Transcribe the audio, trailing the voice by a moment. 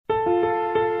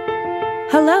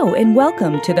Hello and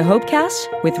welcome to the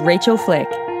Hopecast with Rachel Flick.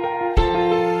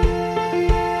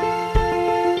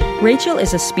 Rachel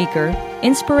is a speaker,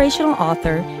 inspirational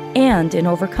author, and an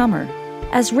overcomer.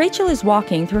 As Rachel is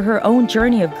walking through her own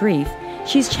journey of grief,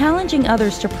 she's challenging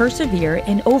others to persevere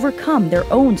and overcome their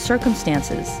own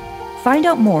circumstances. Find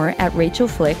out more at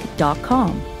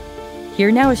rachelflick.com.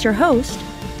 Here now is your host,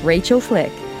 Rachel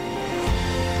Flick.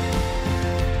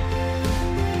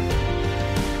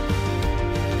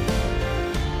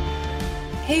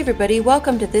 Hey everybody,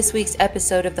 welcome to this week's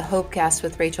episode of the Hopecast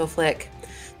with Rachel Flick.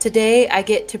 Today I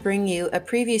get to bring you a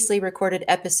previously recorded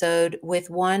episode with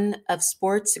one of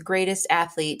sports' greatest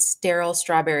athletes, Darryl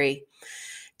Strawberry.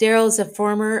 Darryl is a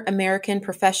former American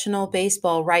professional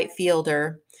baseball right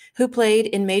fielder who played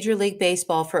in Major League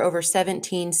Baseball for over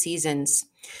 17 seasons.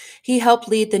 He helped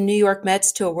lead the New York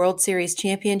Mets to a World Series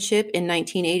championship in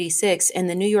 1986 and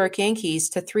the New York Yankees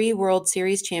to 3 World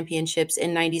Series championships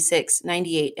in 96,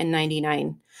 98, and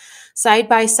 99. Side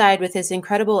by side with his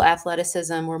incredible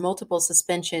athleticism were multiple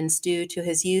suspensions due to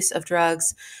his use of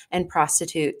drugs and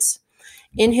prostitutes.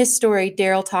 In his story,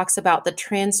 Darryl talks about the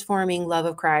transforming love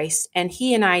of Christ, and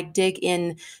he and I dig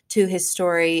into his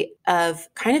story of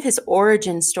kind of his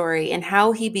origin story and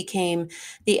how he became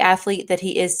the athlete that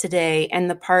he is today and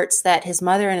the parts that his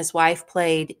mother and his wife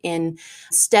played in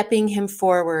stepping him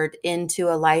forward into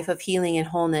a life of healing and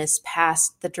wholeness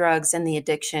past the drugs and the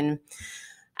addiction.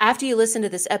 After you listen to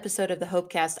this episode of the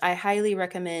Hopecast, I highly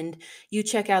recommend you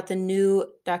check out the new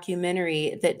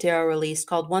documentary that Darryl released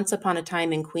called Once Upon a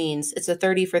Time in Queens. It's a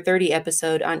 30 for 30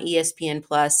 episode on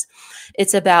ESPN+.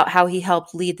 It's about how he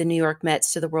helped lead the New York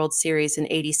Mets to the World Series in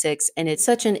 86. And it's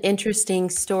such an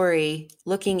interesting story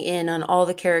looking in on all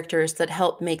the characters that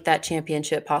helped make that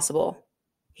championship possible.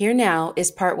 Here now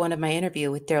is part 1 of my interview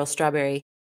with Darryl Strawberry.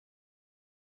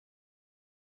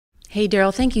 Hey,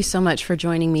 Darryl, thank you so much for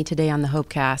joining me today on the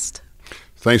Hopecast.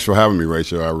 Thanks for having me,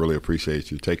 Rachel. I really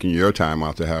appreciate you taking your time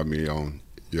out to have me on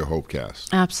your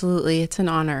Hopecast. Absolutely. It's an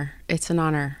honor. It's an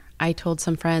honor. I told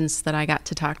some friends that I got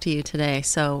to talk to you today,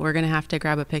 so we're going to have to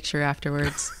grab a picture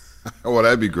afterwards. Well,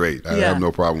 that'd be great. I have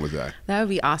no problem with that. That would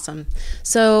be awesome.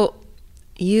 So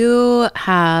you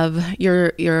have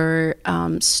your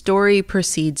story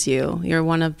precedes you. You're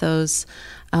one of those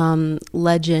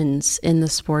legends in the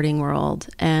sporting world,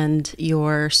 and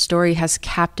your story has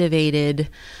captivated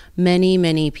many,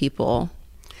 many people.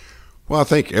 Well, I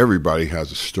think everybody has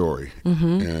a story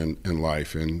in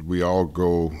life, and we all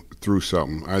go through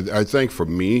something. I think for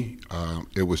me,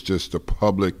 it was just the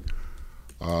public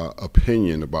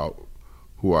opinion about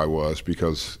who I was,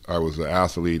 because I was an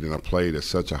athlete and I played at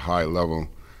such a high level.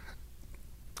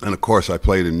 And of course, I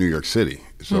played in New York City.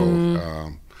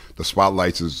 So the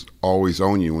spotlights is always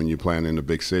on you when you're playing in a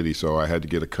big city. So I had to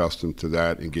get accustomed to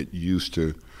that and get used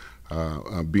to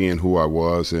being who I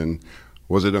was. And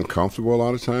was it uncomfortable a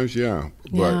lot of times? Yeah.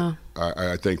 But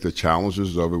I think the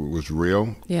challenges of it was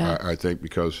real. Yeah. I think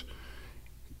because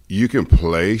you can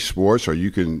play sports or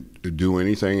you can do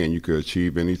anything and you can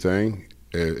achieve anything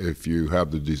if you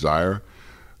have the desire.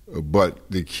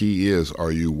 But the key is,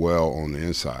 are you well on the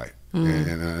inside?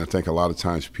 And I think a lot of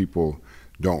times people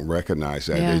don't recognize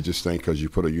that. They just think because you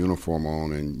put a uniform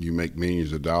on and you make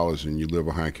millions of dollars and you live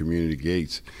behind community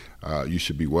gates, you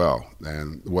should be well.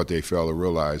 And what they fail to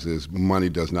realize is money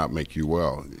does not make you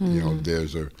well. You know,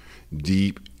 there's a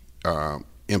deep,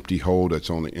 empty hole that's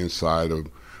on the inside of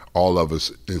all of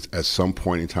us at some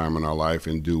point in time in our life,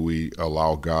 and do we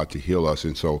allow God to heal us?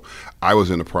 And so I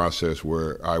was in a process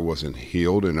where I wasn't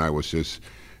healed and I was just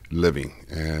living,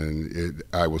 and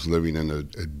I was living in a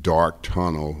dark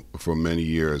tunnel for many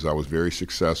years. I was very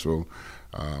successful.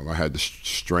 I had the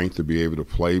strength to be able to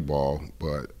play ball,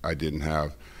 but I didn't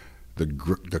have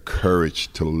the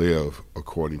courage to live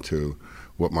according to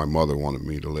what my mother wanted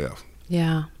me to live.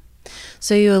 Yeah.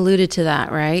 So you alluded to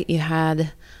that, right? You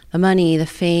had the money, the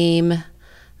fame,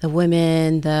 the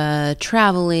women, the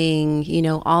traveling, you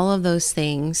know, all of those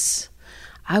things.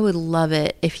 I would love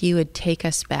it if you would take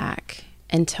us back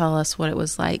and tell us what it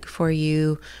was like for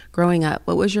you growing up.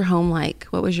 What was your home like?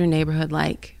 What was your neighborhood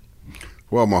like?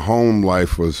 Well, my home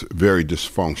life was very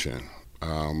dysfunctional.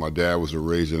 My dad was a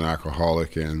raging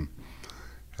alcoholic, and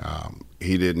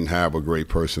he didn't have a great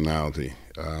personality.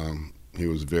 He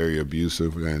was very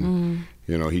abusive, and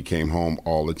you know, he came home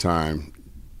all the time,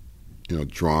 you know,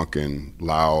 drunk and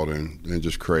loud and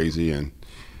just crazy. And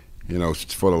you know,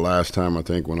 for the last time, I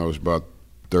think when I was about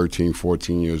 13,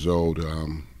 14 years old,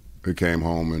 we came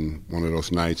home and one of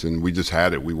those nights, and we just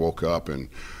had it. We woke up, and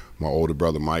my older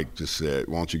brother Mike just said,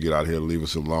 "Why don't you get out here and leave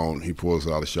us alone?" He pulls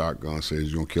out a shotgun and says,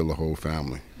 "You're going to kill the whole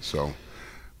family." So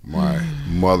My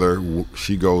mother,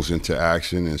 she goes into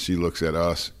action and she looks at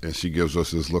us and she gives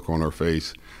us this look on her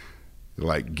face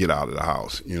like, get out of the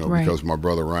house, Right. because my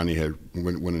brother Ronnie had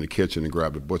went in the kitchen and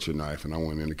grabbed a butcher knife, and I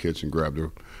went in the kitchen and grabbed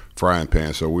a frying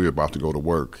pan, so we were about to go to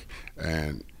work.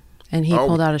 And he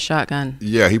pulled out a shotgun.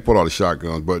 Yeah, he pulled out a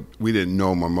shotgun, but we didn't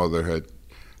know my mother had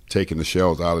taken the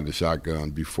shells out of the shotgun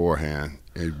beforehand,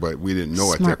 but we didn't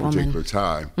know Smart at that particular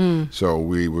time. So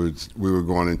we were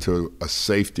going into a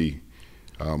safety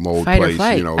mode Fight or place,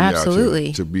 flight.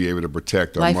 Absolutely. to be able to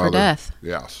protect our Life mother. or death.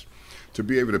 Yes. To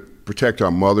be able to protect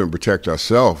our mother and protect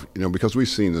ourselves, because we've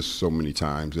seen this so many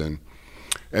times. And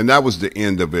that was the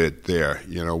end of it there.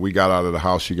 We got out of the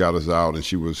house, she got us out, and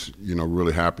she was,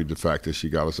 really happy the fact that she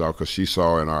got us out because she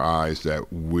saw in our eyes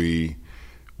that we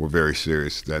were very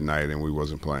serious that night and we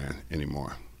wasn't playing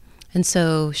anymore. And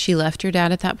so she left your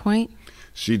dad at that point?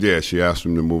 She did. She asked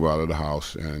him to move out of the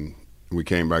house, and we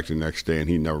came back the next day, and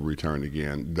he never returned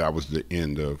again. That was the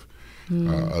end of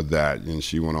that, and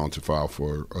she went on to file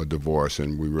for a divorce,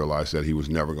 and we realized that he was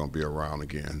never going to be around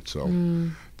again. So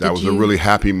that was a really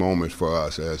happy moment for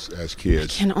us as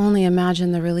kids. I can only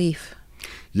imagine the relief.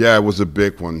 Yeah, it was a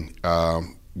big one.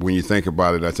 When you think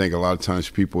about it, I think a lot of times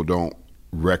people don't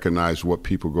recognize what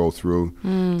people go through.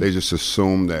 They just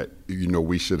assume that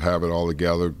we should have it all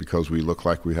together because we look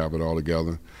like we have it all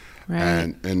together. Right.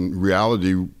 And in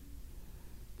reality,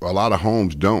 a lot of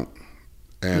homes don't.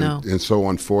 And it's so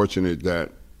unfortunate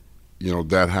that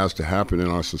that has to happen in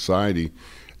our society,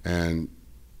 and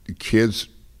kids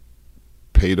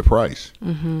pay the price.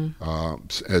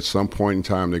 At some point in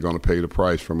time, they're going to pay the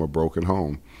price from a broken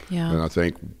home. Yeah. And I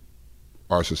think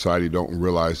our society don't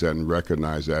realize that and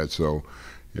recognize that. So,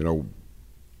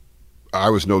 I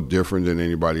was no different than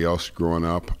anybody else growing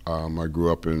up. I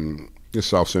grew up in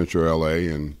South Central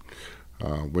LA and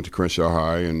went to Crenshaw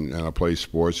High, and I played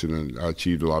sports, and I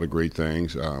achieved a lot of great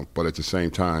things. But at the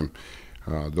same time,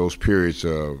 those periods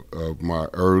of my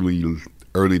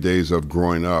early days of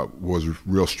growing up was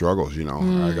real struggles.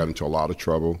 I got into a lot of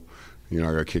trouble. I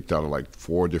got kicked out of like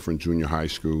 4 different junior high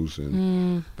schools,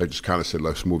 and they just kind of said,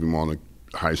 let's move him on to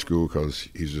high school because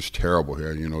he's just terrible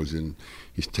here.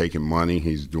 He's taking money,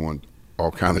 he's doing all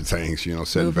kind of things,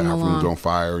 setting bathrooms on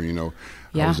fire,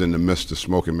 I was in the midst of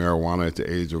smoking marijuana at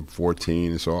the age of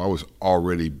 14, and so I was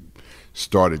already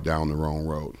started down the wrong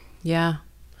road. Yeah.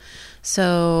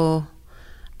 So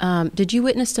did you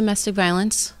witness domestic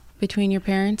violence between your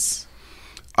parents?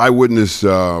 I witnessed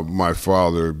my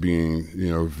father being,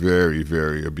 very,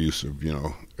 very abusive.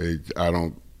 I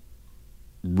don't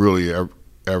really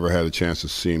ever had a chance to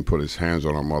see him put his hands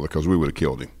on our mother because we would have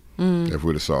killed him if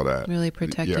we'd have saw that. Really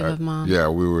protective of mom. Yeah,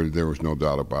 we were. There was no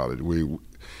doubt about it.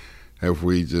 If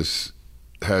we just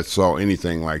had saw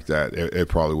anything like that, it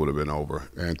probably would have been over.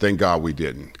 And thank God we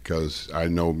didn't, because I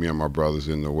know me and my brothers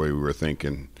in the way we were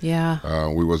thinking. Yeah.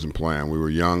 We wasn't playing. We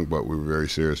were young, but we were very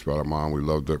serious about our mom. We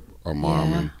loved our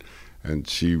mom, and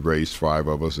she raised 5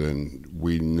 of us, and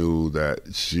we knew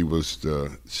that she was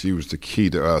the key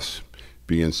to us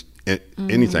being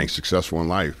anything successful in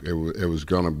life. It was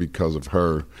gonna because of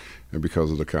her and because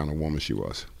of the kind of woman she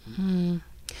was.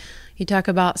 You talk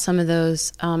about some of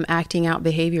those acting out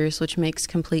behaviors, which makes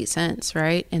complete sense,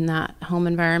 right? In that home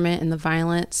environment, and the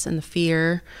violence and the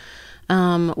fear.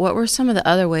 What were some of the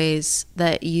other ways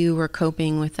that you were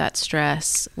coping with that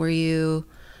stress? Were you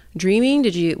dreaming?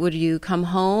 Would you come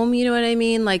home? You know what I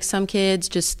mean? Like some kids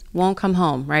just won't come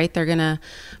home, right? They're gonna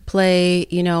play,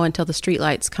 until the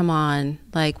streetlights come on.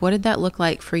 Like, what did that look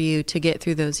like for you to get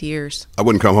through those years? I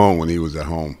wouldn't come home when he was at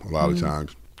home a lot of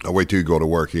times. I wait till he'd go to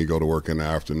work. He'd go to work in the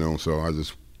afternoon, so I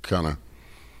just kind of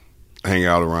hang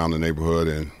out around the neighborhood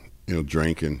and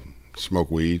drink and smoke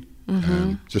weed,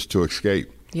 and just to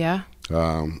escape. Yeah.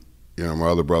 My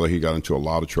other brother, he got into a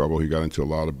lot of trouble. He got into a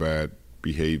lot of bad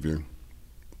behavior.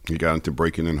 He got into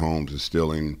breaking in homes and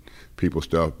stealing people's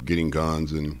stuff, getting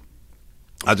guns, and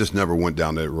I just never went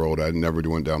down that road. I never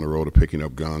went down the road of picking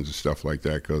up guns and stuff like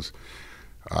that because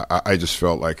I just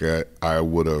felt like I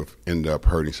would have ended up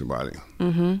hurting somebody.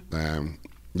 And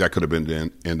that could have been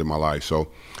the end of my life.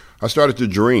 So I started to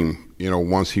dream,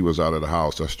 once he was out of the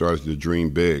house. I started to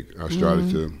dream big. I started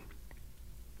to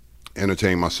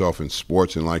entertain myself in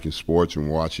sports and liking sports and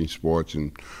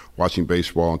watching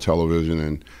baseball on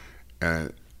television.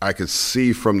 And I could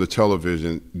see from the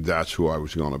television that's who I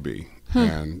was going to be.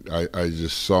 And I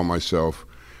just saw myself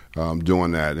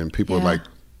doing that. And people would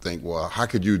think, well, how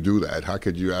could you do that? How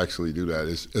could you actually do that?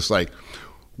 It's like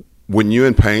when you're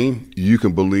in pain, you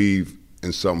can believe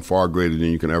in something far greater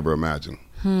than you can ever imagine.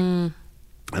 And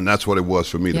that's what it was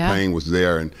for me. The pain was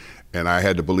there, and I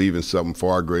had to believe in something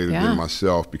far greater than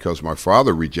myself because my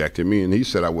father rejected me, and he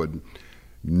said I wouldn't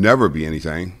never be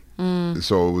anything.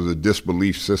 So it was a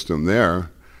disbelief system there,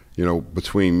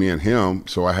 between me and him.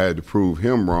 So I had to prove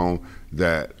him wrong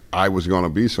that I was going to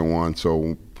be someone.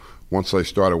 So once I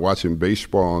started watching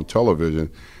baseball on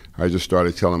television, I just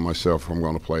started telling myself I'm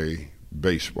going to play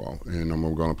baseball and I'm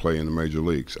going to play in the major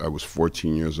leagues. I was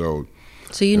 14 years old.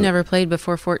 So you never played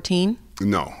before 14?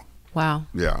 No. Wow.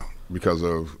 Yeah, because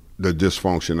of the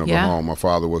dysfunction of the home. My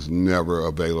father was never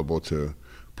available to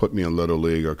put me in Little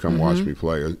League or come watch me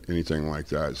play or anything like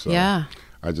that. So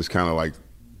I just kind of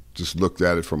just looked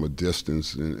at it from a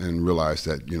distance and realized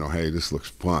that, hey, this looks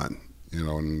fun, and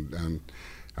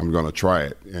I'm going to try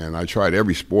it. And I tried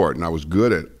every sport, and I was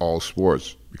good at all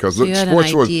sports because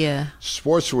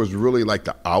sports was really like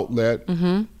the outlet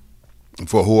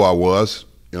for who I was,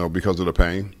 because of the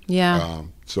pain. Yeah.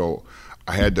 So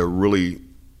I had to really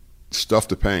stuff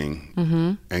the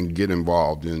pain and get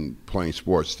involved in playing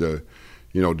sports to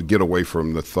get away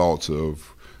from the thoughts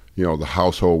of, the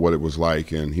household, what it was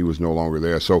like, and he was no longer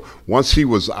there. So once he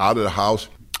was out of the house,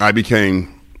 I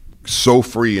became so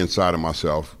free inside of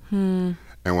myself. And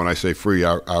when I say free,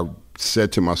 I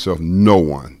said to myself, no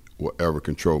one will ever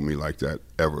control me like that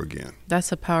ever again.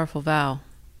 That's a powerful vow.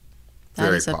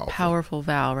 That is a powerful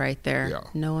vow right there. Yeah.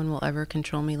 No one will ever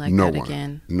control me like that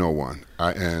again. No one.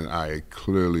 I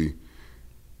clearly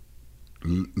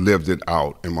lived it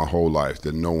out in my whole life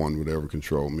that no one would ever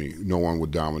control me. No one would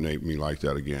dominate me like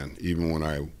that again. Even when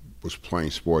I was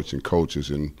playing sports and coaches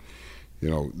and,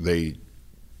 they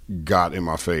got in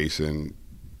my face, and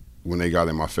when they got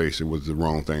in my face, it was the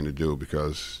wrong thing to do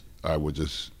because I would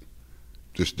just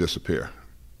disappear,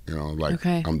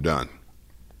 I'm done.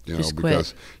 Just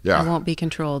because quit. I won't be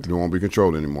controlled. I won't be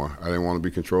controlled anymore. I didn't want to be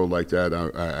controlled like that.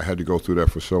 I had to go through that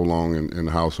for so long in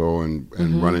the household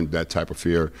and running that type of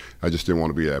fear. I just didn't want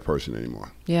to be that person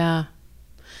anymore. Yeah.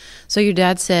 So your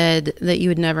dad said that you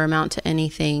would never amount to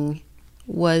anything.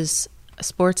 Was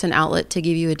sports an outlet to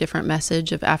give you a different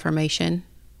message of affirmation?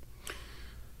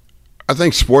 I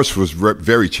think sports was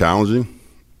very challenging,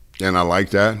 and I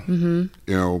like that,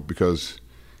 because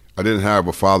I didn't have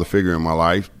a father figure in my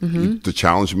life to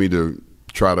challenge me to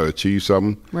try to achieve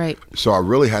something. Right. So I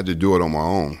really had to do it on my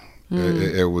own.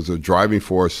 It was a driving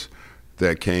force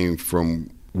that came from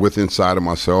within inside of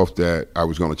myself that I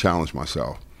was going to challenge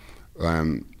myself.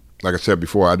 Like I said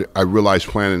before, I realized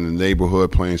playing in the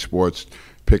neighborhood, playing sports,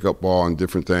 pickup ball and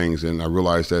different things, and I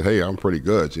realized that, hey, I'm pretty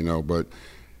good, but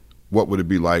what would it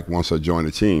be like once I joined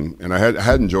a team? And I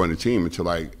hadn't joined a team until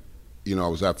I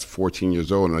was after 14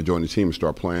 years old, and I joined the team and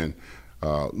started playing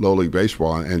low league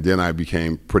baseball, and then I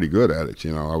became pretty good at it.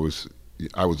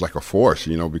 I was like a force,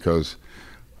 because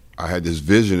I had this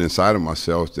vision inside of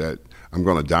myself that I'm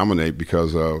going to dominate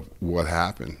because of what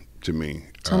happened to me.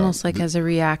 It's almost like as a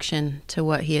reaction to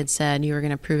what he had said, you were going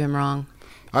to prove him wrong.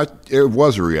 It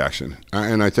was a reaction,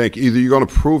 and I think either you're going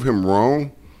to prove him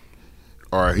wrong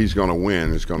or he's going to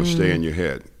win. It's going to stay in your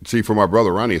head. See, for my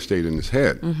brother Ronnie, it stayed in his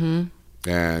head.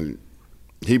 And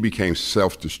he became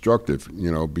self-destructive,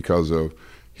 because of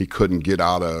he couldn't get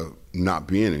out of not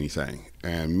being anything.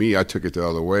 And me, I took it the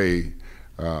other way.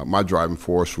 My driving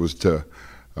force was to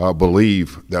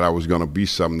believe that I was going to be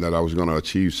something, that I was going to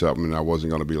achieve something, and I wasn't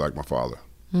going to be like my father.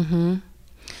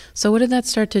 So what did that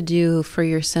start to do for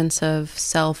your sense of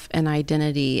self and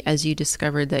identity as you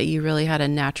discovered that you really had a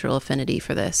natural affinity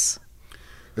for this?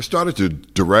 It started to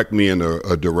direct me in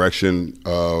a direction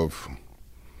of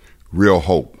real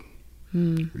hope,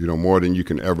 more than you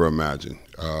can ever imagine.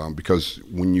 Because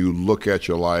when you look at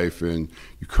your life and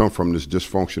you come from this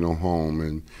dysfunctional home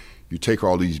and you take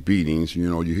all these beatings,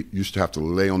 you used to have to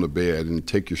lay on the bed and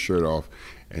take your shirt off,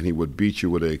 and he would beat you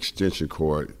with an extension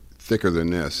cord thicker than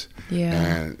this. Yeah.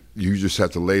 And you just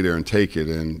had to lay there and take it,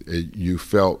 and you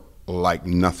felt like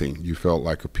nothing. You felt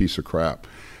like a piece of crap.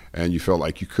 And you felt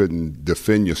like you couldn't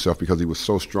defend yourself because he was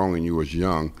so strong and you was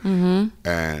young.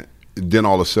 And then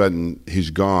all of a sudden he's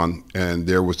gone, and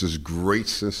there was this great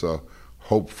sense of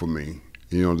hope for me.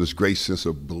 This great sense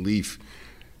of belief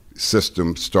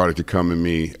system started to come in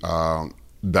me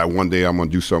that one day I'm going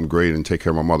to do something great and take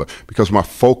care of my mother. Because my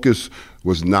focus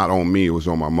was not on me, it was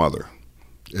on my mother.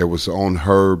 It was on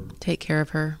her. Take care of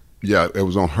her. Yeah, it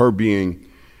was on her being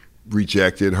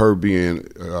rejected, her being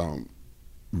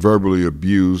verbally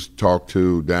abused, talked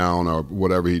to, down, or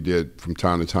whatever he did from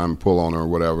time to time, pull on her or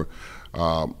whatever.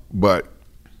 But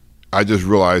I just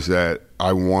realized that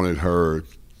I wanted her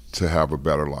to have a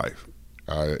better life,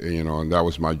 and that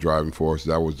was my driving force.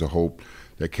 That was the hope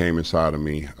that came inside of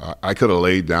me. I could have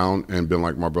laid down and been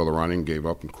like my brother Ronnie and gave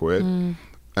up and quit.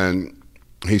 And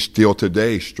he still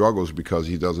today struggles because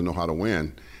he doesn't know how to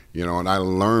win. You know, and I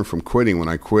learned from quitting. When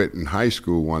I quit in high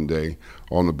school one day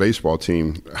on the baseball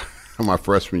team, my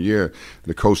freshman year,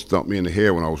 the coach thumped me in the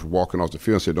head when I was walking off the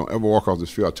field and said, "Don't ever walk off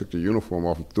this field." I took the uniform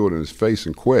off and threw it in his face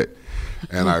and quit.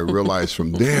 And I realized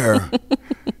from there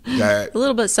that a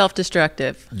little bit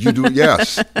self-destructive. You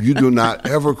do not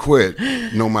ever quit,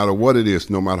 no matter what it is,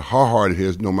 no matter how hard it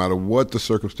is, no matter what the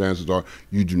circumstances are.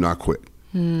 You do not quit.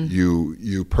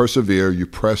 You persevere, you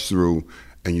press through,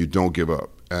 and you don't give up.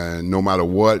 And no matter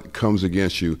what comes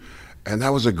against you, and that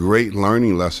was a great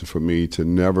learning lesson for me, to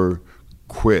never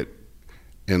quit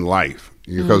in life,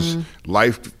 because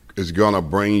life is going to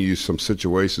bring you some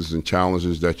situations and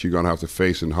challenges that you're going to have to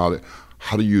face, and how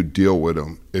do you deal with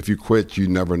them? If you quit, you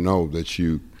never know that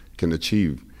you can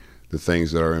achieve the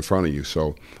things that are in front of you.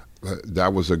 So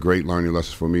that was a great learning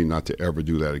lesson for me, not to ever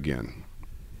do that again.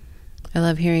 I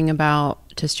love hearing about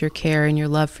just your care and your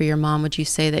love for your mom. Would you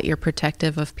say that you're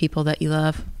protective of people that you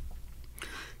love?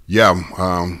 Yeah.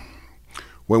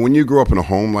 When you grow up in a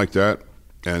home like that,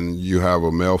 and you have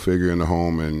a male figure in the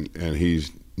home, and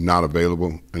he's not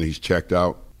available and he's checked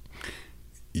out,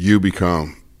 you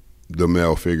become the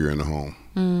male figure in the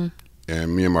home.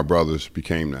 And me and my brothers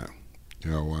became that,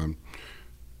 you know,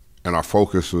 and our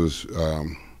focus was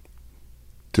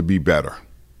to be better.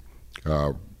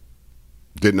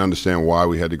 Didn't understand why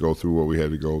we had to go through what we had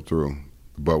to go through,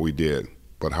 but we did.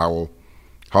 But how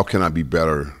can I be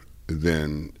better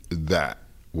than that,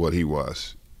 what he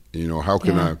was? You know, how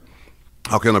can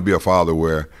I be a father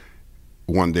where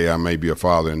one day I may be a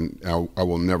father, and I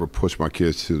will never push my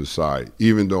kids to the side.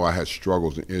 Even though I had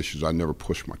struggles and issues, I never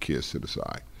pushed my kids to the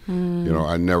side. You know,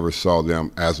 I never saw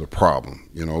them as a problem.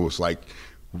 You know, it was like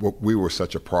we were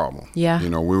such a problem. Yeah. You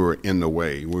know, we were in the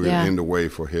way. We were in the way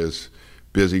for his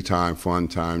busy time, fun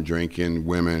time, drinking,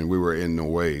 women. We were in the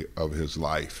way of his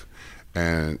life.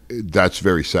 And that's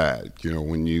very sad, you know,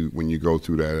 when you go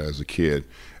through that as a kid,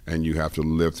 and you have to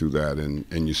live through that,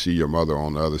 and you see your mother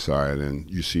on the other side, and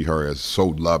you see her as so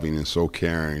loving and so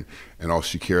caring, and all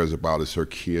she cares about is her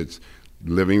kids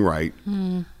living right,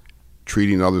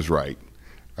 treating others right,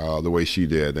 the way she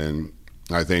did. And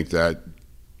I think that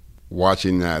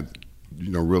watching that,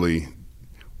 you know, really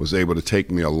was able to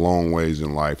take me a long ways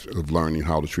in life of learning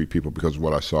how to treat people because of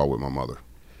what I saw with my mother.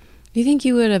 Do you think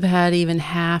you would have had even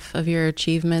half of your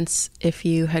achievements if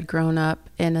you had grown up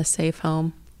in a safe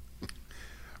home?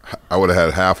 I would have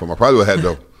had half of them. I probably would have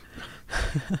had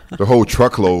the whole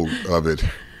truckload of it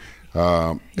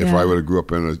if I would have grew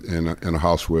up in a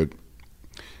house with,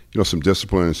 you know, some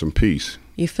discipline and some peace.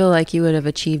 You feel like you would have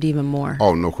achieved even more?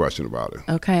 Oh, no question about it.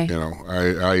 Okay. You know,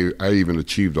 I even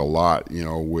achieved a lot, you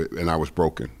know, and I was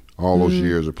broken. All those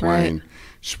years of playing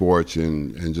sports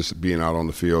and just being out on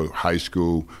the field. High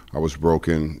school, I was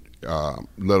broken.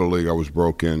 Little League, I was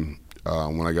broken.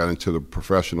 When I got into the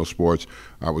professional sports,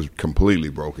 I was completely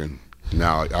broken.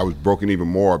 Now, I was broken even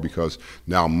more because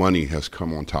now money has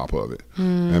come on top of it.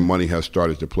 And money has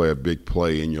started to play a big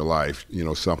play in your life, you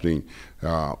know, something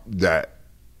that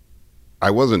I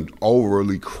wasn't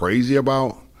overly crazy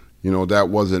about. You know, that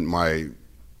wasn't my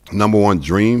number one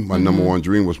dream. My number one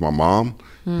dream was my mom,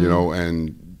 you know,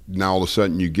 and now all of a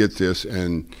sudden you get this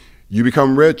and you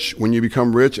become rich. When you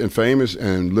become rich and famous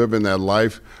and live in that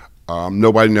life,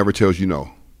 nobody never tells you no.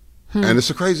 And it's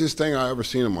the craziest thing I ever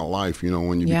seen in my life, you know,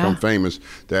 when you become famous,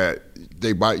 that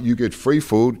they buy, you get free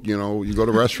food, you know, you go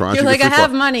to restaurants. You're like, I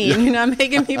have money, and you're not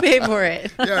making me pay for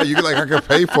it. Yeah, you're like, I can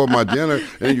pay for my dinner.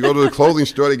 And you go to the clothing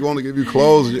store, they want to give you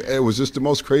clothes. It was just the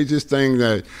most craziest thing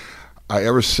that I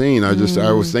ever seen. I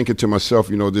was thinking to myself,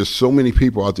 you know, there's so many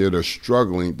people out there that are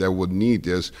struggling that would need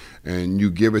this, and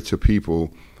you give it to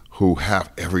people who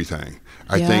have everything.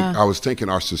 I was thinking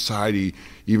our society,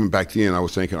 even back then, I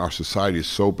was thinking our society is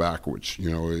so backwards, you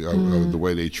know, of the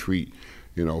way they treat,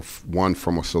 you know, one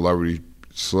from a celebrity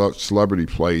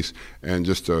place and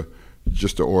just an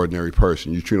ordinary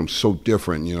person. You treat them so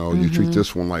different, you know. You treat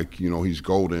this one like, you know, he's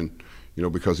golden, you know,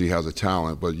 because he has a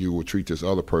talent, but you will treat this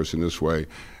other person this way.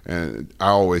 And I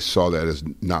always saw that as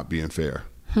not being fair.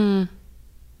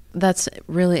 That's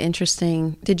really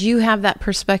interesting. Did you have that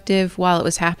perspective while it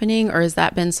was happening, or has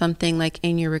that been something like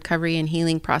in your recovery and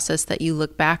healing process that you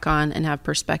look back on and have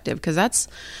perspective? Because that's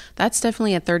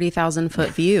definitely a 30,000-foot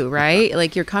view, right?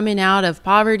 Like, you're coming out of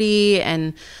poverty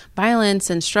and violence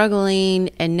and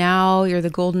struggling, and now you're the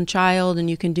golden child and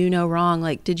you can do no wrong.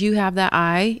 Like, did you have that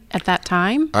eye at that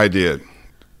time? I did.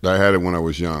 I had it when I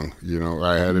was young. You know,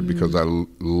 I had it because I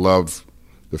loved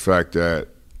the fact that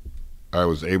I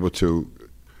was able to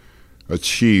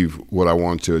achieve what I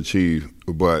wanted to achieve,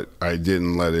 but I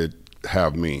didn't let it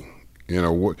have me. You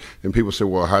know, and people say,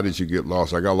 well, how did you get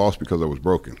lost? I got lost because I was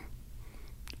broken.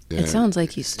 It sounds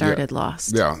like you started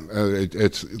lost. Yeah,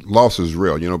 it's loss is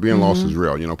real. Being lost is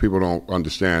real. People don't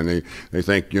understand. They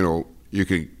think you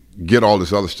could get all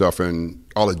this other stuff, and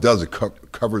all it does is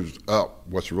covers up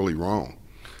what's really wrong.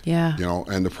 Yeah.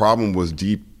 And the problem was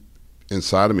deep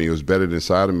inside of me. It was bedded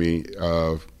inside of me.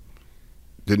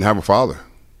 Didn't have a father.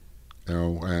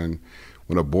 And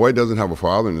when a boy doesn't have a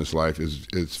father in his life,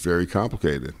 it's very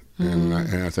complicated. And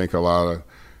I think a lot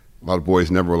of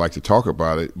boys never like to talk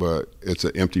about it, but it's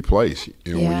an empty place.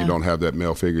 When you don't have that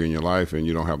male figure in your life, and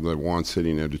you don't have the one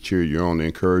sitting there to cheer you on, to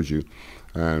encourage you.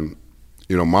 And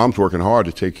mom's working hard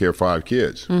to take care of 5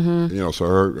 kids. So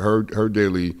her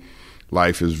daily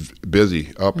life is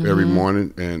busy, up every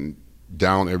morning and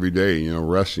down every day,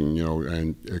 resting,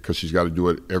 and because she's got to do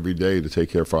it every day to take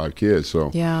care of 5 kids.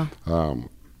 So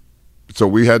so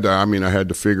we had to, I had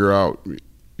to figure out,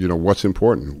 what's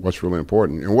important, what's really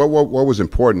important. And what was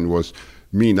important was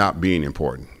me not being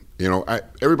important.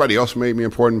 Everybody else made me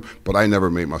important, but I never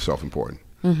made myself important.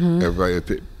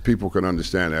 People can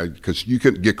understand that, because you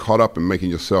can get caught up in making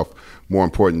yourself more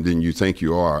important than you think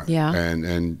you are.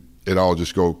 And it all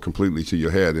just go completely to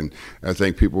your head. And I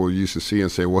think people used to see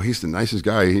and say, well, he's the nicest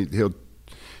guy. He'll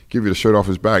give you the shirt off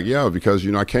his back. Yeah, because,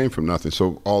 I came from nothing.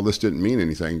 So all this didn't mean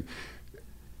anything.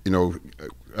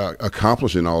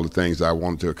 Accomplishing all the things I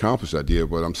wanted to accomplish, I did.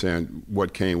 But I'm saying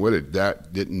what came with it,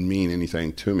 that didn't mean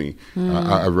anything to me.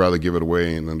 I'd rather give it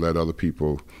away and then let other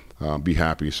people be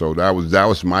happy. So that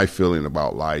was my feeling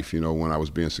about life, when I was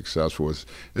being successful. It's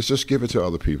just give it to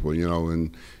other people,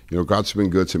 and God's been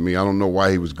good to me. I don't know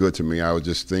why he was good to me. I would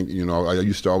just think, I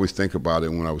used to always think about it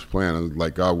when I was playing. I was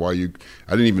like, God, why you,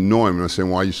 I didn't even know him. And I was saying,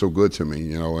 why are you so good to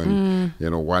me? And,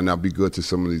 why not be good to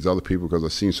some of these other people? Because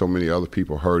I've seen so many other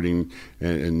people hurting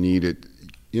and needed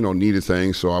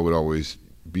things. So I would always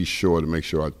be sure to make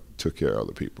sure I took care of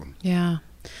other people. Yeah.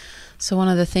 So one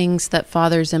of the things that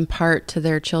fathers impart to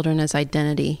their children is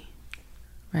identity,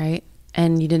 right?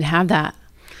 And you didn't have that.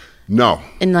 No.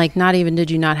 And not even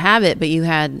did you not have it, but you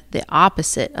had the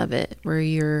opposite of it, where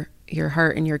your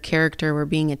heart and your character were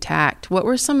being attacked. What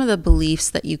were some of the beliefs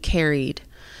that you carried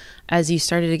as you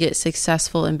started to get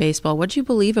successful in baseball? What did you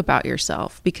believe about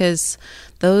yourself? Because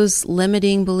those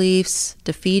limiting beliefs,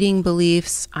 defeating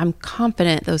beliefs, I'm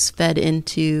confident those fed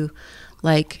into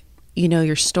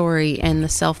your story and the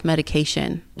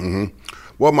self-medication.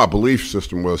 Well, my belief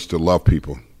system was to love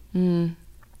people,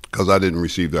 because I didn't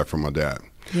receive that from my dad.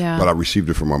 Yeah. But I received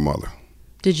it from my mother.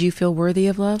 Did you feel worthy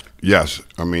of love? Yes.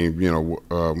 From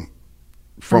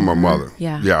my mother.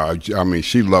 Yeah. Yeah.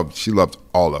 She loved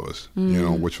all of us,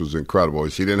 which was incredible.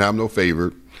 She didn't have no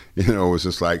favorite. It was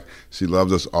just like she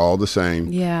loved us all the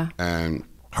same. Yeah. And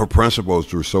her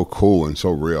principles were so cool and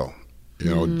so real.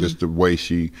 Just the way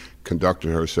she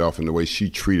conducted herself and the way she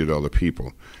treated other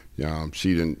people.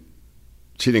 She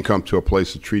didn't come to a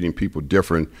place of treating people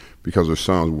different because her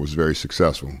son was very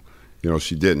successful.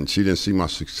 She didn't see my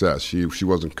success. She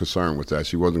wasn't concerned with that.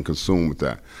 She wasn't consumed with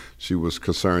that. She was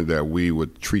concerned that we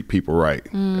would treat people right.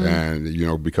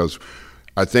 And, because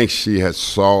I think she had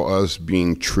saw us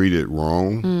being treated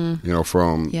wrong,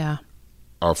 from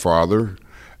our father.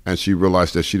 And she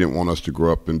realized that she didn't want us to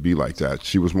grow up and be like that.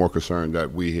 She was more concerned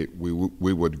that we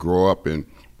would grow up and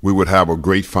we would have a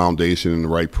great foundation and the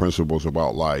right principles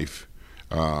about life.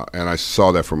 And I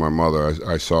saw that from my mother.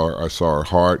 I saw her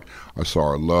heart. I saw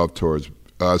her love towards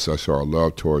us. I saw her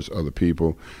love towards other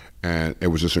people. And it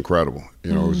was just incredible.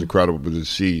 It was incredible to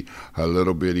see a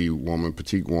little bitty woman,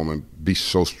 petite woman, be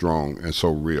so strong and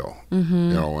so real.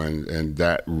 And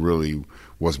that really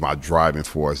was my driving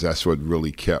force. That's what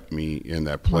really kept me in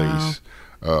that place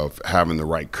of having the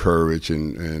right courage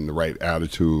and the right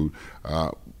attitude.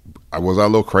 Was I a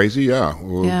little crazy?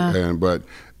 Yeah. But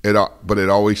it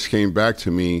always came back to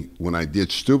me when I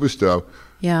did stupid stuff.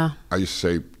 Yeah. I used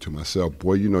to say to myself,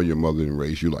 boy, your mother didn't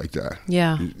raise you like that.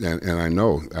 Yeah. And I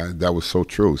know that was so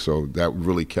true. So that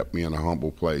really kept me in a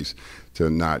humble place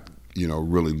to not,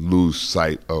 really lose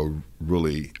sight of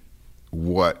really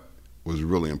what was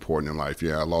really important in life.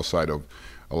 Yeah, I lost sight of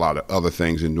a lot of other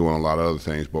things and doing a lot of other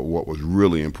things, but what was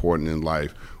really important in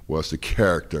life was the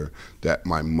character that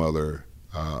my mother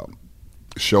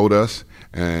showed us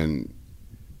and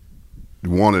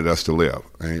wanted us to live.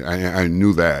 I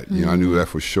knew that. I knew that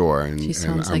for sure, and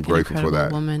I'm grateful for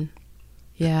that. Woman.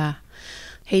 Yeah.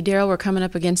 Hey, Daryl, we're coming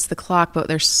up against the clock, but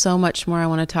there's so much more I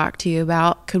want to talk to you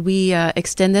about. Could we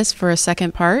extend this for a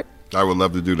second part? I would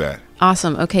love to do that.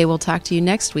 Awesome. Okay, we'll talk to you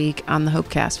next week on the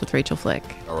Hopecast with Rachel Flick.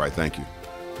 All right, thank you.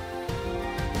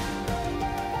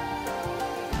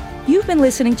 You've been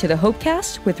listening to the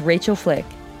Hopecast with Rachel Flick.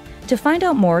 To find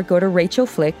out more, go to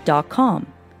rachelflick.com.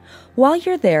 While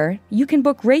you're there, you can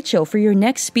book Rachel for your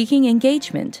next speaking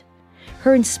engagement.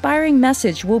 Her inspiring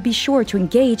message will be sure to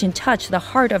engage and touch the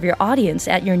heart of your audience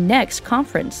at your next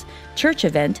conference, church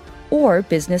event, or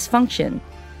business function.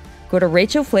 Go to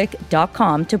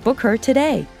rachelflick.com to book her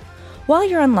today. While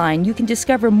you're online, you can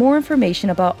discover more information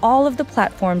about all of the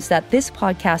platforms that this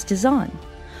podcast is on.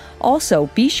 Also,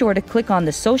 be sure to click on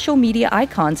the social media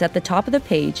icons at the top of the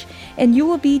page, and you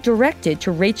will be directed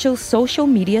to Rachel's social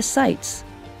media sites.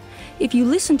 If you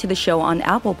listen to the show on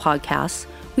Apple Podcasts,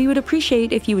 we would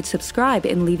appreciate if you would subscribe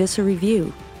and leave us a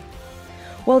review.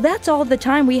 Well, that's all the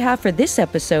time we have for this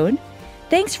episode.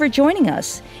 Thanks for joining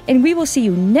us, and we will see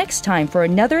you next time for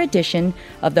another edition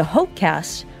of the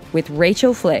Hopecast with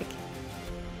Rachel Flick.